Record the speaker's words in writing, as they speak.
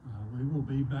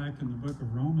be back in the book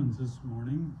of Romans this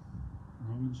morning,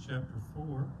 Romans chapter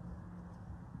 4.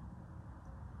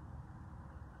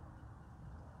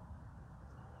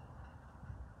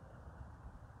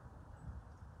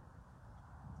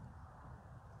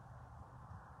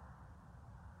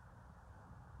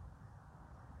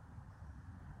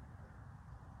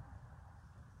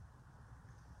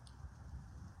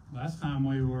 Last time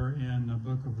we were in the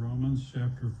book of Romans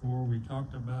chapter 4, we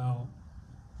talked about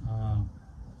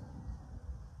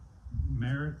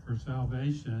merit for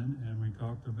salvation, and we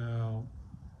talked about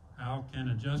how can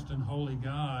a just and holy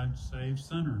God save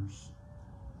sinners.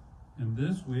 And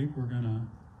this week we're going to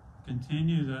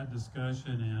continue that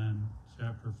discussion in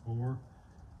chapter 4,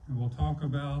 and we'll talk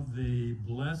about the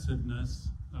blessedness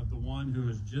of the one who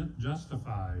is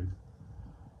justified.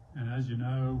 And as you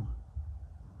know,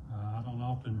 I don't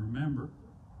often remember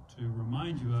to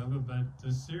remind you of it, but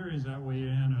the series that we're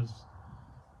in is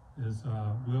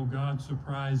Will God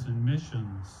Surprise in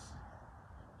Missions?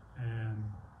 And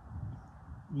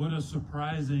what a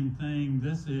surprising thing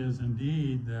this is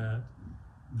indeed, that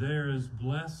there is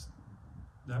blessed,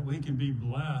 that we can be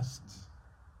blessed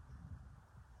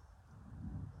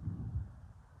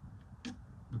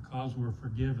because we're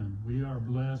forgiven. We are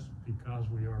blessed because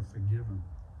we are forgiven.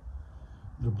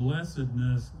 The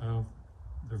blessedness of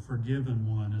the forgiven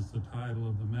one is the title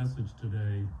of the message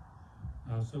today.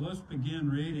 So let's begin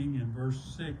reading in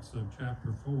verse 6 of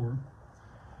chapter 4.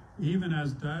 Even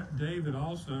as David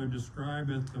also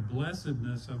describeth the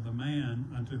blessedness of the man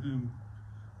unto whom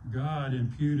God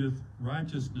imputeth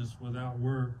righteousness without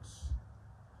works,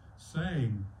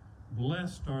 saying,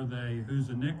 Blessed are they whose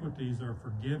iniquities are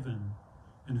forgiven,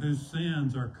 and whose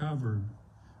sins are covered.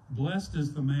 Blessed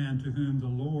is the man to whom the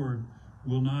Lord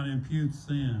will not impute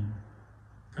sin.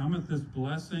 Cometh this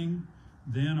blessing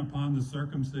then upon the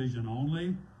circumcision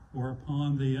only, or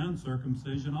upon the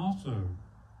uncircumcision also?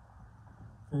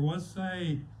 For what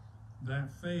say that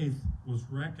faith was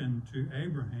reckoned to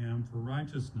Abraham for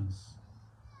righteousness?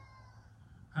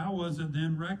 How was it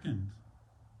then reckoned?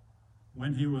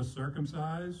 When he was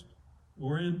circumcised,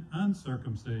 or in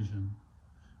uncircumcision?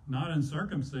 Not in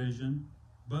circumcision,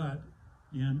 but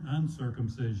in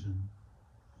uncircumcision.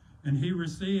 And he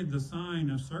received the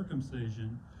sign of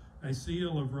circumcision, a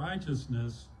seal of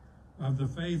righteousness of the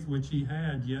faith which he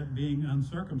had, yet being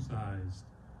uncircumcised,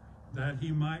 that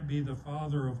he might be the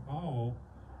father of all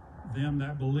them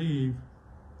that believe,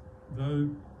 though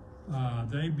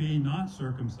they be not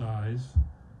circumcised,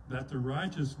 that the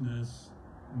righteousness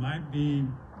might be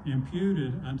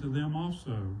imputed unto them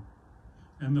also,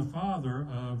 and the father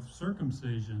of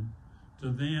circumcision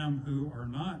to them who are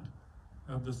not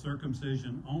of the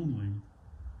circumcision only,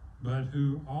 but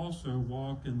who also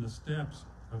walk in the steps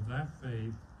of that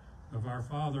faith of our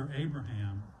father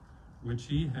Abraham, which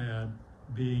he had,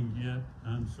 being yet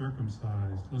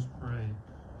uncircumcised. Let's pray.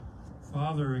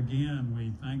 Father, again,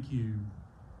 we thank you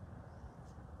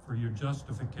for your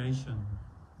justification.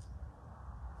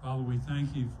 Father, we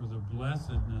thank you for the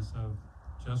blessedness of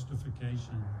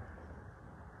justification.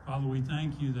 Father, we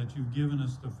thank you that you've given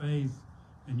us the faith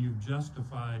and you've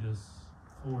justified us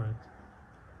for it.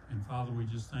 And Father, we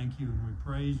just thank you and we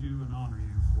praise you and honor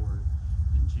you for it.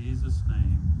 In Jesus'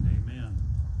 name, amen.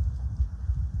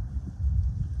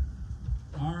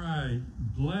 All right,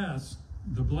 blessed.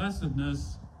 The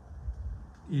blessedness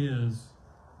is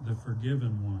the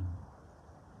forgiven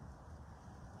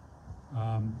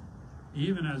one.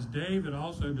 Even as David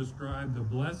also described the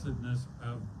blessedness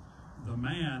of the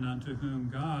man unto whom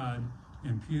God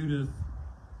imputeth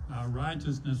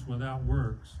righteousness without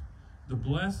works, the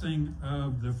blessing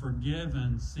of the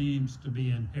forgiven seems to be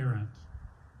inherent.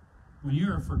 When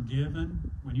you are forgiven,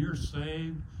 when you're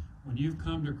saved, when you've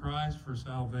come to Christ for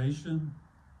salvation,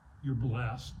 you're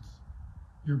blessed.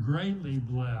 You're greatly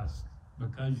blessed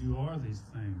because you are these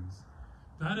things.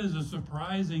 That is a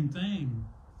surprising thing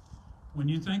when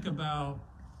you think about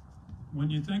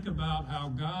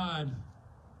how God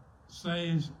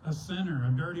saves a sinner,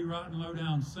 a dirty, rotten,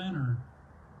 low-down sinner.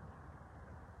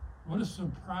 What a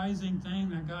surprising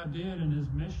thing that God did in his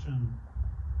mission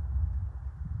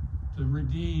to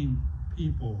redeem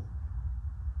people.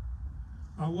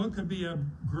 What could be a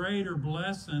greater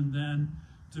blessing than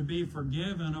to be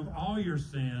forgiven of all your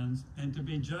sins and to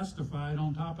be justified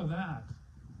on top of that?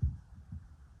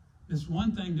 It's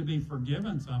one thing to be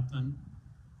forgiven something,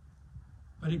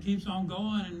 but it keeps on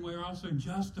going and we're also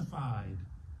justified.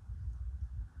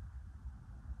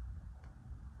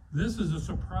 This is a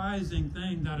surprising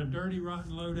thing that a dirty,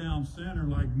 rotten, low-down sinner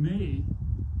like me,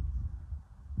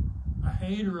 a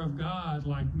hater of God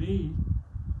like me,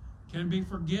 can be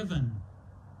forgiven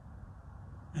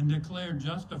and declared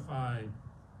justified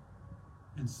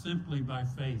and simply by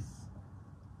faith.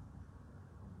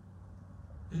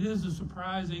 It is a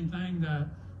surprising thing that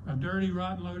a dirty,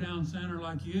 rotten, low-down sinner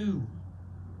like you,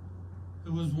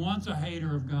 who was once a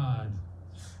hater of God,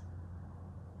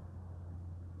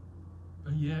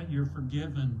 but yet you're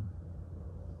forgiven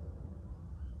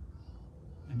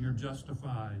and you're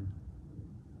justified.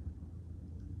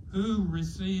 Who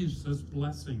receives this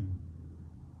blessing?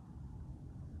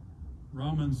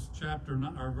 Romans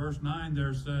verse 9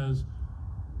 there says,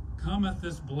 cometh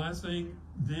this blessing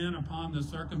then upon the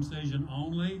circumcision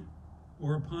only,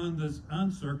 or upon this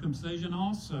uncircumcision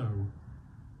also?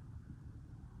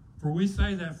 For we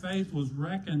say that faith was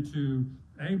reckoned to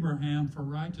Abraham for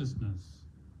righteousness.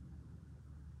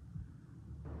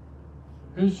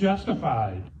 Who's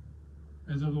justified?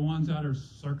 Is it the ones that are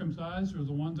circumcised or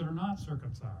the ones that are not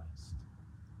circumcised?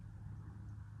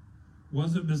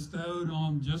 Was it bestowed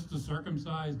on just the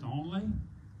circumcised only?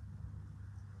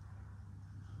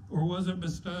 Or was it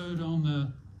bestowed on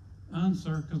the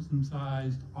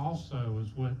uncircumcised also,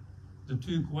 is what the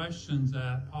two questions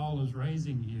that Paul is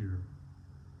raising here.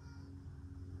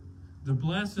 The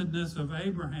blessedness of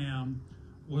Abraham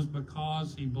was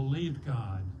because he believed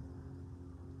God.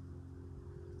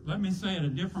 Let me say it a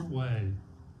different way.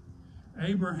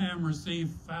 Abraham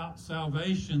received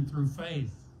salvation through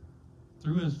faith,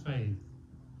 through his faith.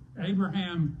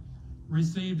 Abraham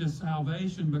received his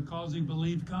salvation because he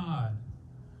believed God,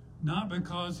 not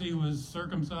because he was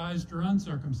circumcised or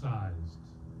uncircumcised.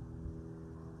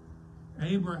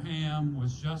 Abraham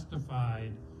was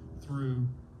justified through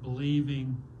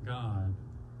believing God.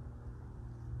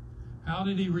 How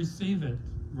did he receive it?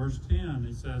 Verse 10,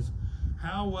 he says,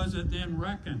 how was it then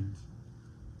reckoned?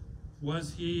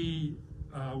 Was he,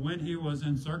 when he was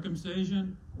in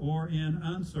circumcision or in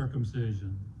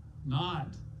uncircumcision? Not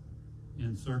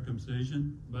in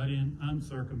circumcision, but in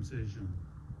uncircumcision.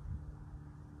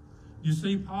 You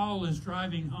see, Paul is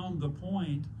driving home the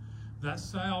point that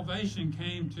salvation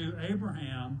came to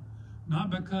Abraham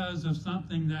not because of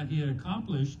something that he had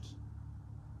accomplished,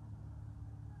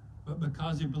 but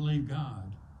because he believed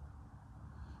God.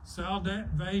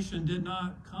 Salvation did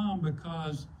not come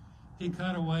because he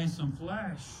cut away some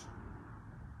flesh.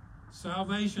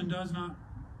 Salvation does not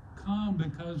come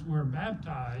because we're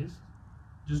baptized,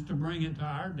 just to bring it to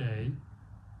our day.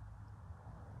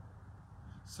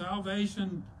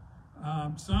 Salvation,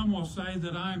 some will say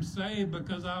that I'm saved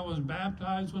because I was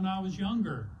baptized when I was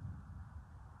younger.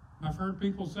 I've heard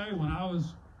people say when I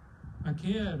was a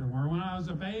kid or when I was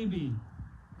a baby,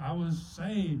 I was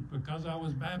saved because I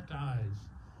was baptized.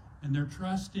 And they're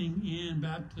trusting in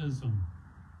baptism.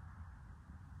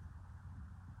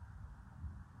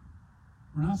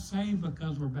 We're not saved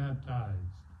because we're baptized.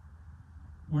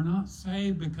 We're not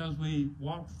saved because we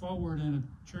walk forward in a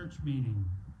church meeting.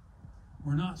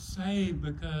 We're not saved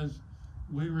because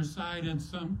we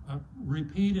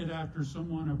repeated after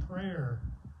someone a prayer.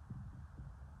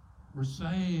 We're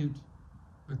saved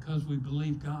because we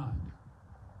believe God.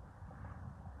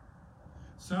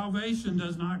 Salvation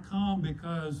does not come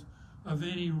because of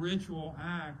any ritual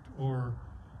act or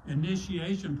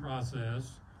initiation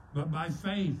process, but by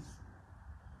faith.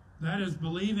 That is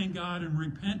believing God and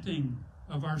repenting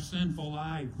of our sinful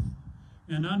life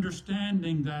and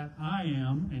understanding that I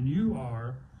am and you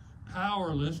are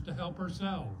powerless to help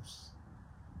ourselves.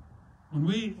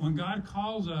 When God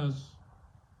calls us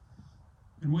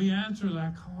and we answer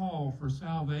that call for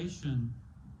salvation,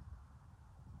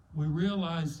 we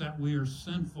realize that we are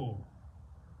sinful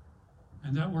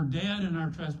and that we're dead in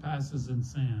our trespasses and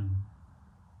sin.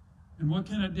 And what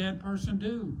can a dead person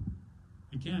do?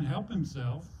 He can't help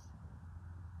himself.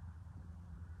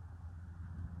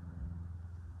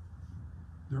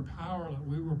 They're powerless.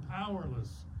 We were powerless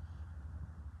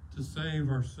to save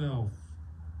ourselves.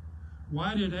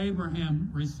 Why did Abraham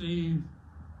receive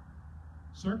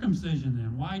circumcision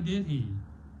then? Why did he?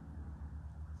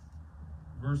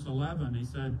 Verse 11, he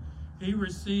said, he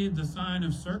received the sign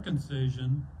of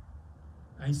circumcision,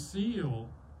 a seal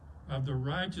of the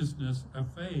righteousness of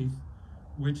faith,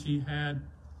 which he had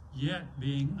yet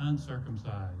being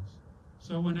uncircumcised.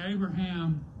 So when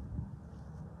Abraham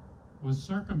was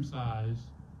circumcised,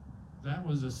 that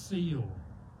was a seal.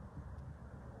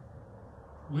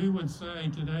 We would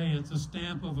say today it's a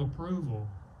stamp of approval.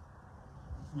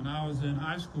 When I was in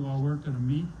high school, I worked at a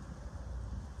meat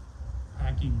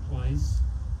packing place,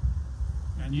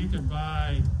 and you could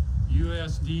buy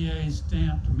USDA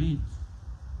stamped meat.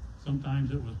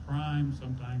 Sometimes it was prime,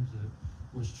 sometimes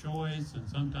it was choice, and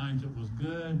sometimes it was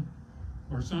good,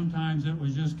 or sometimes it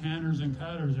was just canners and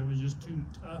cutters. It was just too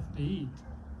tough to eat.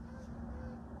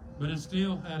 But it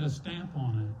still had a stamp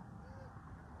on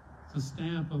the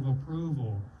stamp of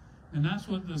approval. And that's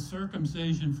what the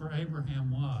circumcision for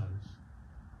Abraham was.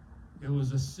 It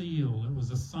was a seal, it was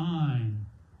a sign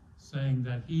saying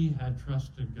that he had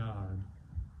trusted God.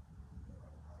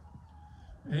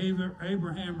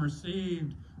 Abraham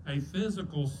received a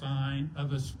physical sign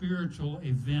of a spiritual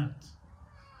event.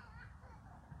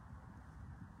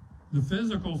 The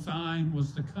physical sign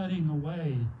was the cutting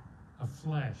away of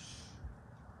flesh.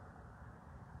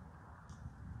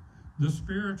 The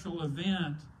spiritual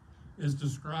event is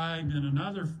described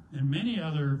in many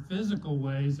other physical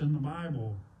ways in the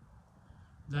Bible.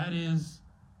 That is,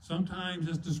 sometimes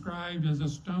it's described as a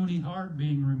stony heart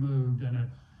being removed and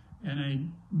a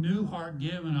new heart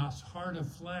given, a heart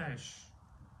of flesh.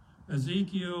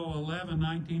 Ezekiel 11,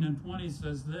 19, and 20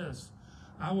 says this,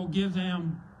 I will give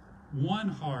them one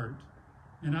heart,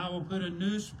 and I will put a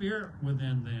new spirit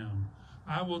within them.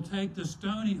 I will take the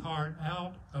stony heart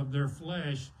out of their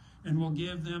flesh and will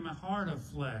give them a heart of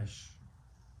flesh.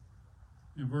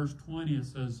 In verse 20 it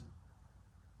says,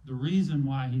 the reason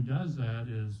why he does that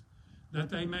is that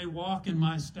they may walk in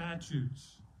my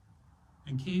statutes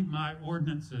and keep my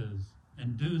ordinances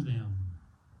and do them.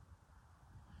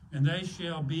 And they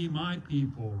shall be my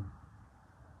people,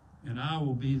 and I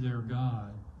will be their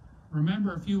God.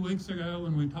 Remember a few weeks ago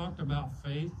when we talked about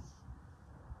faith,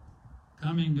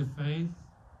 coming to faith?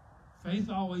 Faith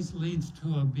always leads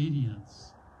to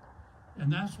obedience.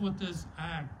 And that's what this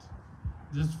act,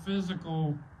 this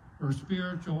physical or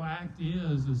spiritual act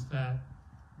is that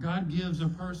God gives a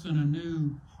person a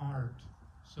new heart,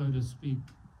 so to speak.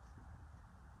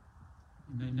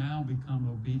 And they now become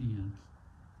obedient.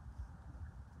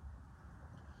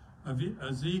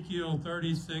 Ezekiel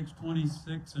 36,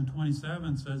 26, and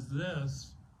 27 says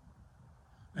this,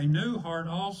 a new heart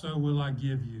also will I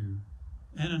give you,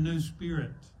 and a new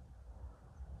spirit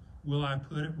will I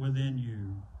put it within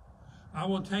you. I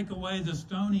will take away the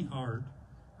stony heart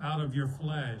out of your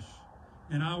flesh,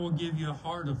 and I will give you a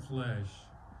heart of flesh.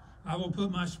 I will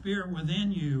put my spirit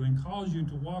within you and cause you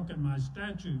to walk in my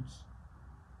statutes,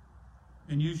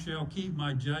 and you shall keep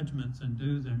my judgments and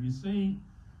do them. You see,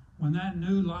 when that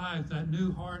new life, that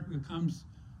new heart becomes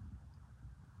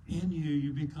in you,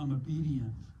 you become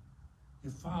obedient.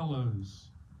 It follows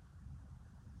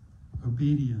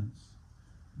obedience.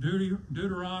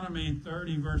 Deuteronomy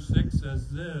 30 verse 6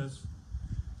 says this,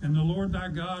 and the Lord thy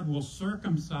God will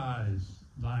circumcise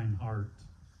thine heart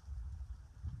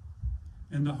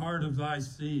and the heart of thy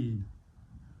seed,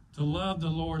 to love the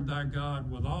Lord thy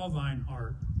God with all thine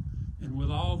heart and with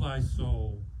all thy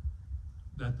soul,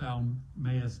 that thou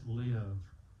mayest live.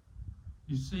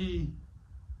 You see,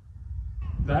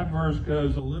 that verse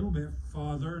goes a little bit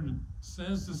farther and it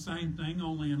says the same thing,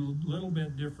 only in a little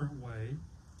bit different way.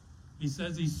 He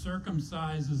says he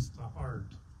circumcises the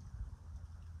heart.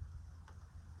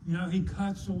 You know, he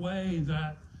cuts away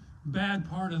that bad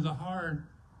part of the heart.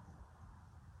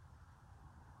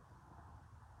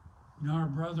 You know, our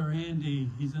brother Andy,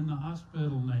 he's in the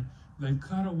hospital, and they've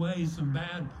cut away some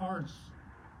bad parts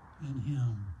in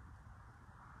him.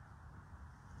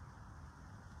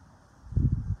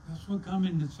 That's what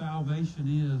coming to salvation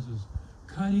is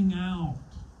cutting out,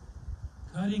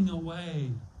 cutting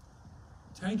away,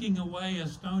 taking away a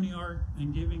stony heart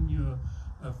and giving you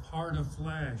a heart of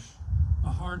flesh, a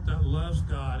heart that loves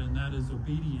God and that is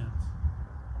obedient.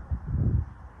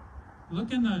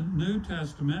 Look in the New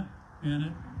Testament, and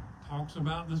it talks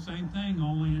about the same thing,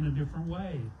 only in a different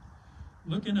way.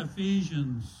 Look in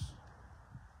Ephesians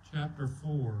chapter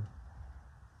 4.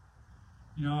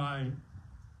 You know, I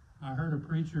heard a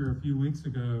preacher a few weeks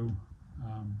ago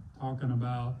talking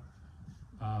about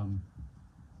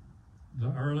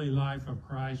the early life of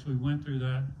Christ. We went through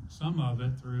that, some of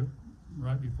it, through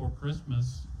right before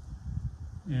Christmas.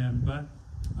 But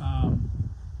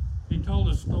he told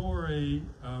a story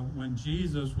when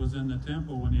Jesus was in the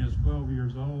temple when he was 12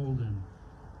 years old, and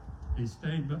he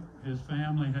stayed, his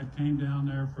family had came down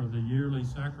there for the yearly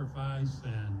sacrifice,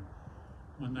 and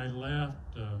when they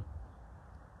left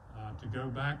to go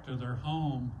back to their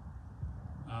home,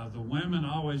 the women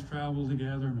always traveled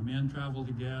together and the men traveled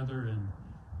together, and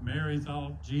Mary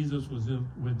thought Jesus was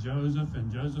with Joseph,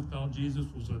 and Joseph thought Jesus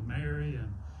was with Mary,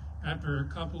 and after a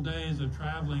couple days of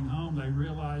traveling home, they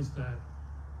realized that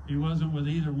he wasn't with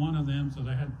either one of them, so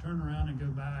they had to turn around and go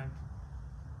back,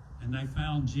 and they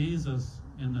found Jesus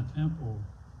in the temple.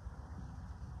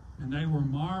 And they were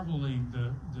marveling,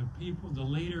 the people, the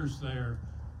leaders there,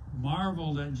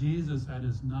 marveled at Jesus, at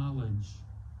his knowledge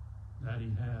that he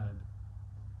had.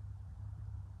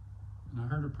 And I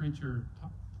heard a preacher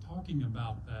talking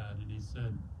about that, and he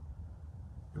said,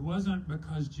 it wasn't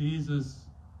because Jesus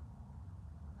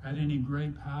had any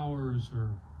great powers or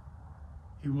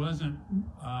He wasn't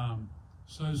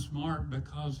so smart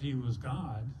because he was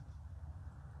God,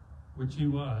 which he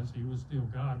was. He was still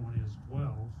God when he was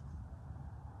 12.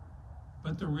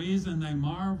 But the reason they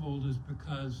marveled is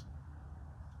because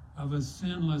of a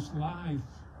sinless life.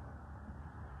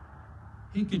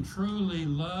 He could truly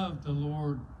love the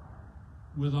Lord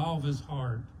with all of his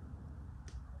heart,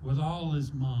 with all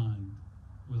his mind,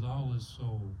 with all his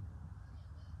soul.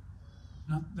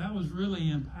 Now, that was really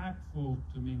impactful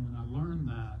to me when I learned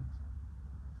that.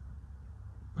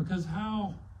 Because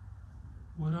how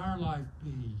would our life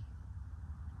be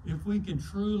if we could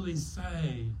truly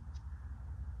say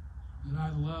that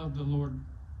I love the Lord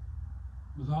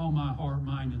with all my heart,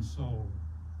 mind, and soul?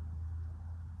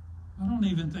 I don't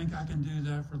even think I can do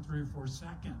that for 3 or 4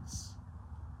 seconds,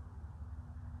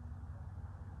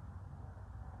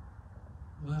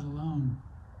 let alone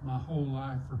my whole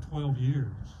life for 12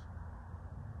 years.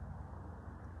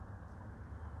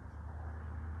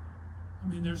 I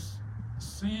mean, there's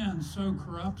sin so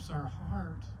corrupts our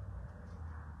heart,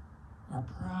 our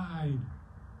pride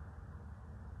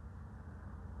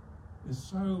is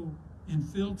so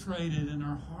infiltrated in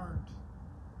our heart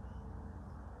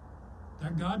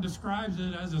that God describes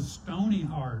it as a stony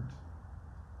heart.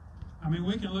 I mean,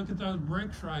 we can look at those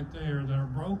bricks right there that are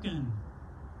broken,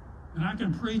 and I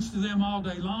can preach to them all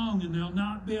day long, and they'll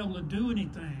not be able to do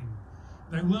anything.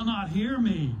 They will not hear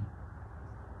me.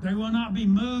 They will not be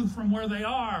moved from where they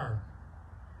are.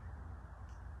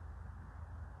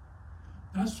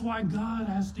 That's why God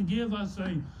has to give us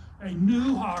a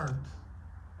new heart,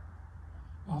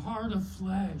 a heart of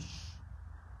flesh.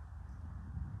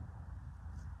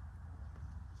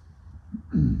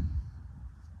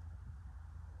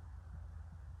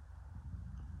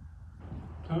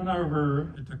 Turn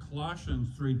over to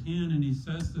Colossians 3:10, and he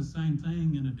says the same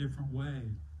thing in a different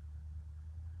way.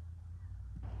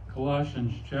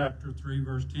 Colossians chapter 3,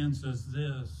 verse 10 says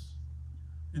this,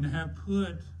 "And have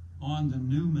put on the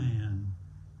new man,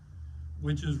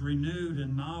 which is renewed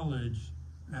in knowledge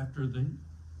after the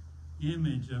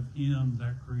image of him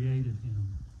that created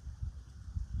him."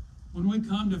 When we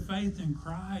come to faith in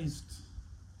Christ,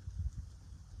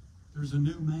 there's a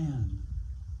new man.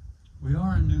 We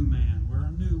are a new man. We're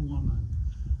a new woman.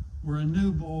 We're a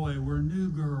new boy. We're a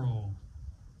new girl.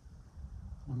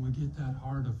 When we get that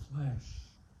heart of flesh.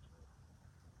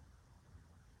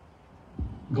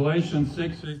 Galatians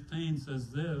 6:15 says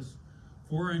this,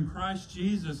 "For in Christ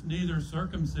Jesus neither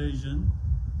circumcision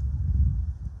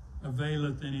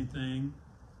availeth anything,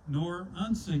 nor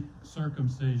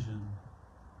uncircumcision,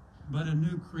 but a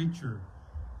new creature."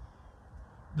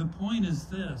 The point is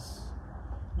this: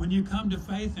 when you come to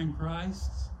faith in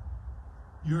Christ,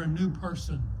 you're a new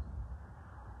person.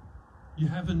 You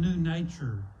have a new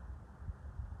nature.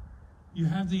 You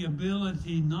have the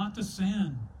ability not to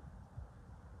sin.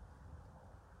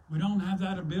 We don't have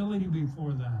that ability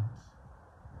before that.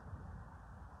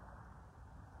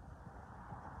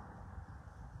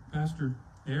 Pastor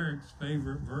Eric's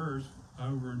favorite verse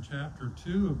over in chapter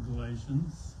 2 of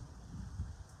Galatians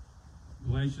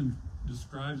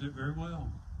describes it very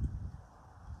well.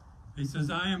 He says,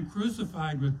 "I am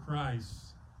crucified with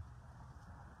Christ."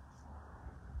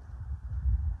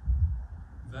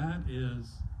 That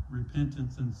is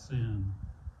repentance and sin.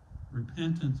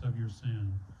 Repentance of your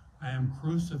sin. I am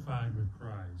crucified with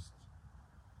Christ.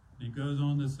 He goes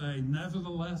on to say,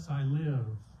 "Nevertheless I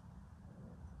live."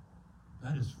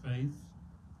 That is faith.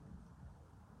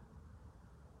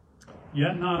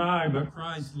 "Yet not I, but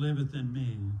Christ liveth in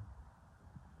me.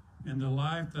 And the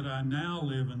life that I now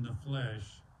live in the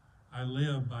flesh, I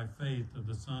live by faith of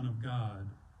the Son of God,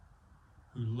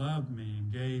 who loved me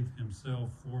and gave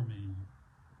himself for me."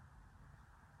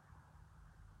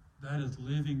 That is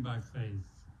living by faith.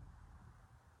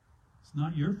 It's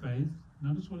not your faith.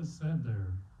 Notice what it said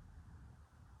there.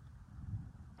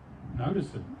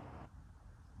 Notice it.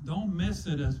 Don't miss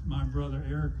it, as my brother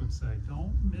Eric would say.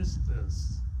 Don't miss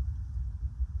this.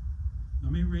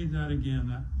 Let me read that again,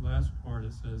 that last part.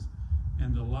 It says,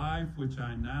 "And the life which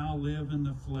I now live in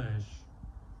the flesh,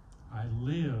 I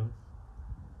live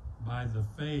by the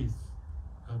faith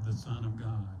of the Son of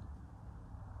God."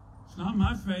 It's not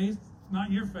my faith. It's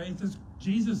not your faith. It's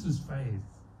Jesus' faith.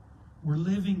 We're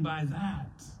living by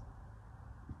that.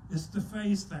 It's the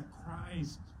faith that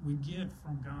Christ we get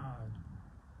from God.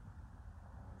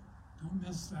 Don't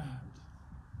miss that.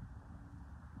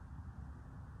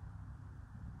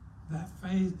 That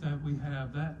faith that we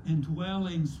have, that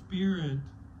indwelling Spirit,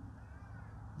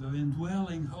 the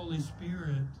indwelling Holy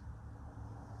Spirit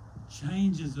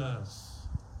changes us.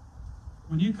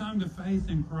 When you come to faith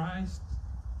in Christ,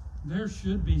 there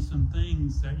should be some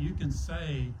things that you can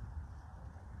say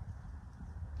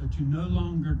that you no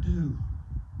longer do.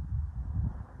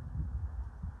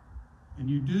 And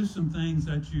you do some things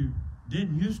that you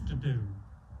didn't used to do.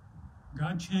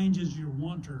 God changes your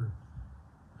wanter.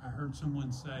 I heard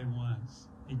someone say once,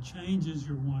 He changes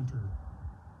your wanter.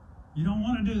 You don't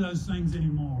want to do those things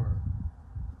anymore.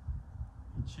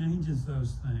 He changes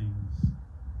those things.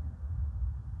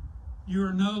 You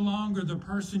are no longer the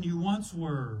person you once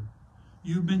were.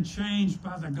 You've been changed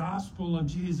by the gospel of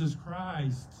Jesus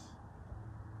Christ.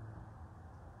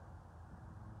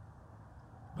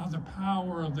 By the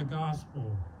power of the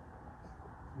gospel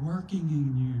working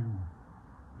in you.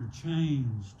 You're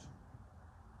changed.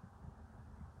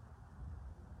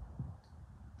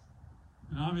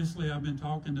 And obviously I've been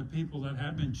talking to people that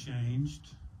have been changed.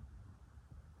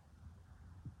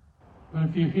 But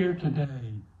if you're here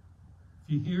today, if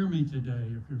you hear me today,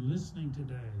 if you're listening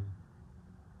today,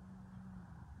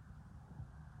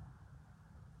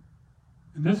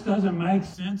 and this doesn't make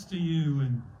sense to you,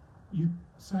 and you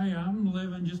say, I'm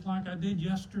living just like I did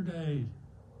yesterday,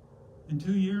 and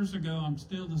 2 years ago, I'm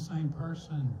still the same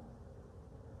person.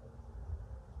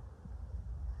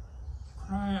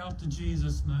 Cry out to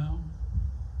Jesus now.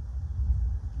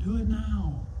 Do it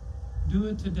now. Do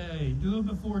it today. Do it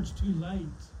before it's too late.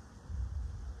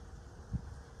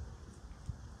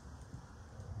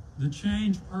 The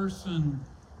changed person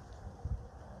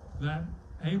that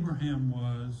Abraham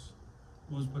was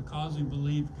because he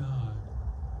believed God.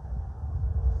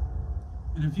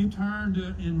 And if you turn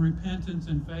in repentance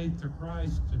and faith to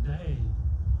Christ today,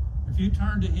 if you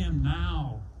turn to Him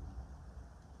now,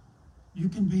 you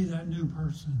can be that new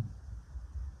person.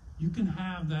 You can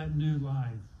have that new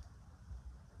life,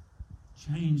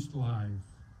 changed life.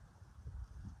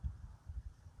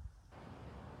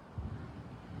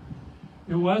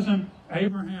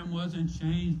 Abraham wasn't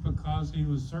changed because he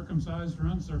was circumcised or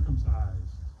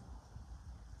uncircumcised.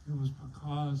 It was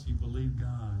because he believed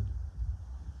God.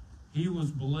 He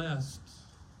was blessed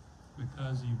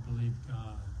because he believed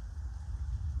God.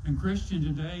 And Christian,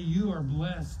 today, you are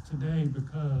blessed today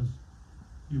because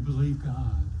you believe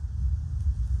God.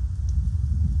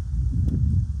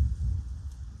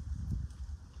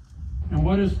 And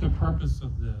what is the purpose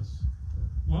of this?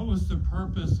 What was the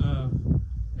purpose of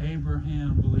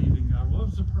Abraham believing God? What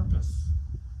was the purpose?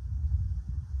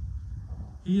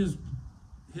 His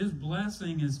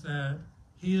blessing is that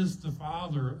He is the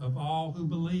Father of all who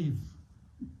believe.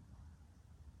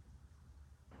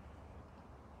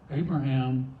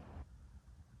 Abraham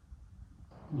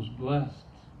was blessed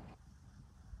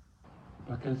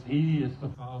because he is the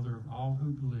Father of all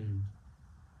who believed,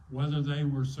 whether they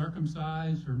were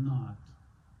circumcised or not.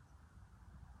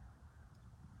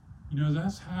 You know,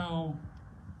 that's how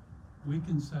we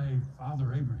can say,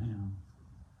 Father Abraham.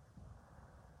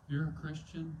 If you're a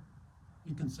Christian,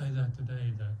 you can say that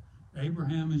today, that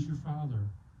Abraham is your father,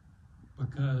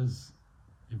 because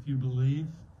if you believe,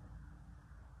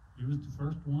 he was the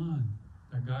first one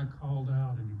that God called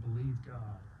out and he believed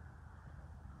God.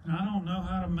 And I don't know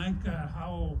how to make that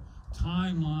whole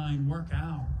timeline work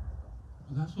out,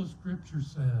 but that's what Scripture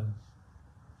says.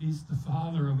 He's the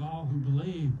Father of all who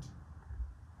believed,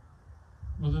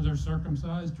 whether they're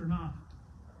circumcised or not.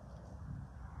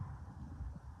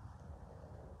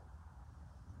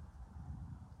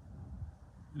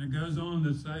 And it goes on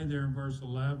to say there in verse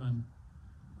 11,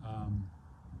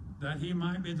 that he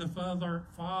might be the father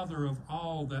of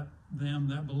all them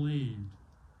that believed,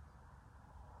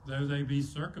 though they be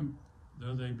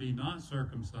not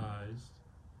circumcised,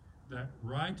 that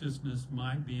righteousness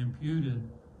might be imputed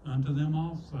unto them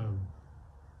also.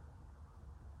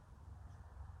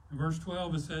 In verse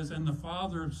 12 it says, and the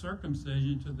father of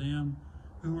circumcision to them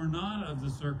who were not of the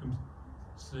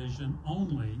circumcision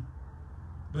only,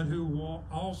 but who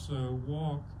also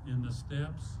walk in the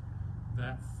steps,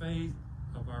 that faith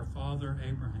of our father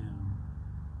Abraham,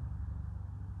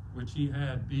 which he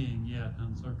had being yet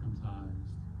uncircumcised.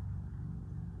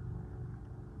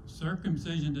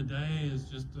 Circumcision today is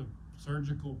just a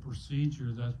surgical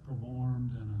procedure that's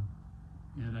performed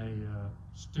in a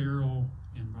sterile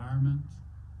environment.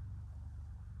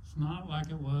 It's not like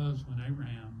it was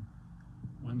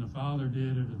when the father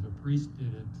did it or the priest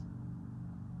did it.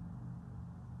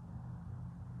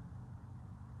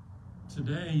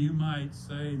 Today, you might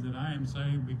say that I am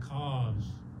saved because,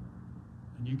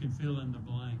 and you can fill in the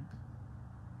blank.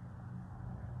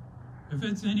 If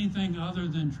it's anything other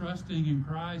than trusting in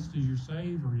Christ as your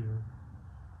Savior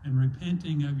and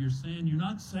repenting of your sin, you're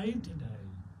not saved today.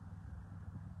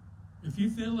 If you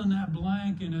fill in that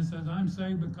blank and it says, I'm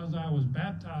saved because I was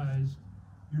baptized,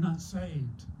 you're not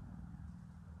saved.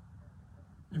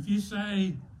 If you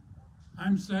say,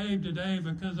 I'm saved today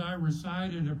because I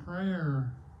recited a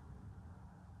prayer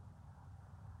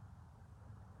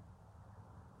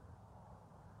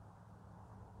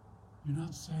you're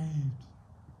not saved.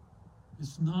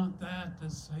 It's not that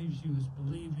saves you, it's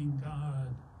believing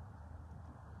God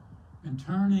and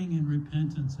turning in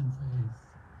repentance and faith.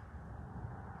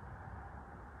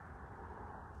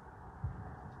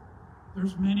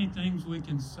 There's many things we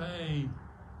can say.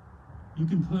 You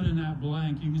can put in that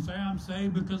blank. You can say, I'm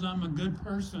saved because I'm a good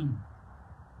person.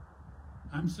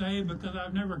 I'm saved because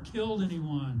I've never killed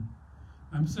anyone.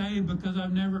 I'm saved because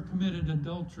I've never committed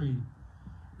adultery.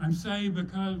 I'm saved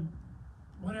because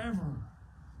whatever.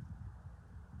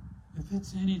 If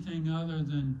it's anything other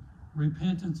than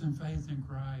repentance and faith in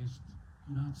Christ,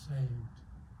 you're not saved.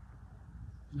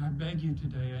 And I beg you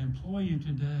today, I implore you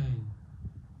today,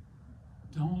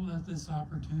 don't let this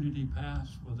opportunity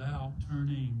pass without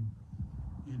turning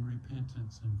in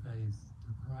repentance and faith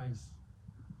to Christ.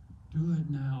 Do it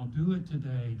now. Do it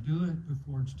today. Do it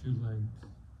before it's too late.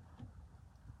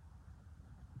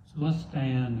 So let's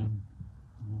stand and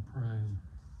we'll pray.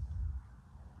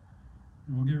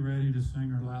 And we'll get ready to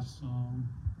sing our last song.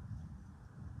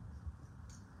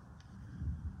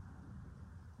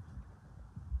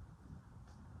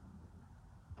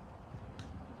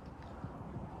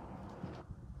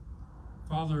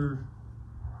 Father,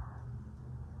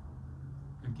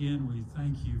 again, we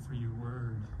thank you for your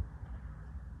word.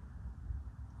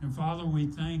 And Father, we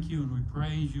thank you and we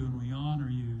praise you and we honor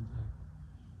you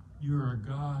that you are a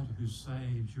God who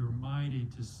saves. You're mighty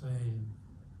to save.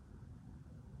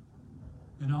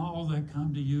 And all that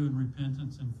come to you in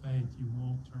repentance and faith, you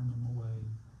won't turn them away.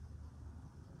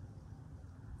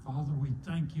 Father, we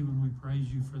thank you and we praise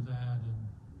you for that. And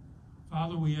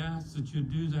Father, we ask that you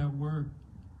do that work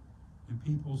in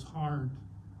people's heart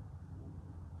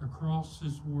across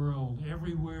this world.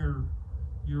 Everywhere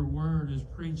your word is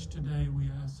preached today, we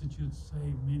ask that you'd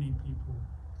save many people.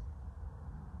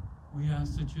 We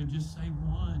ask that you'd just save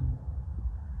one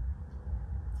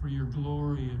for your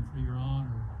glory and for your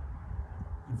honor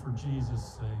and for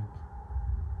Jesus' sake.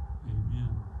 Amen.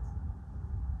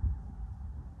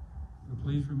 So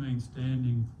please remain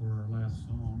standing for our last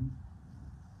song.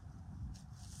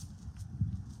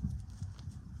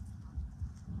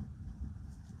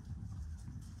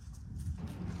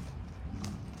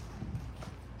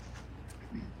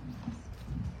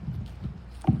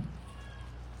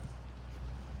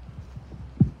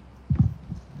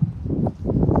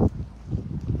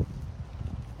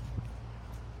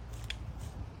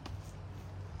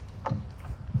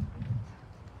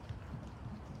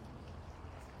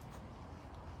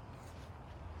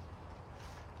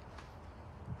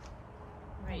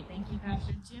 Thank you,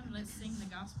 Pastor Jim. Let's sing the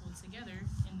gospel together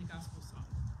in the gospel song.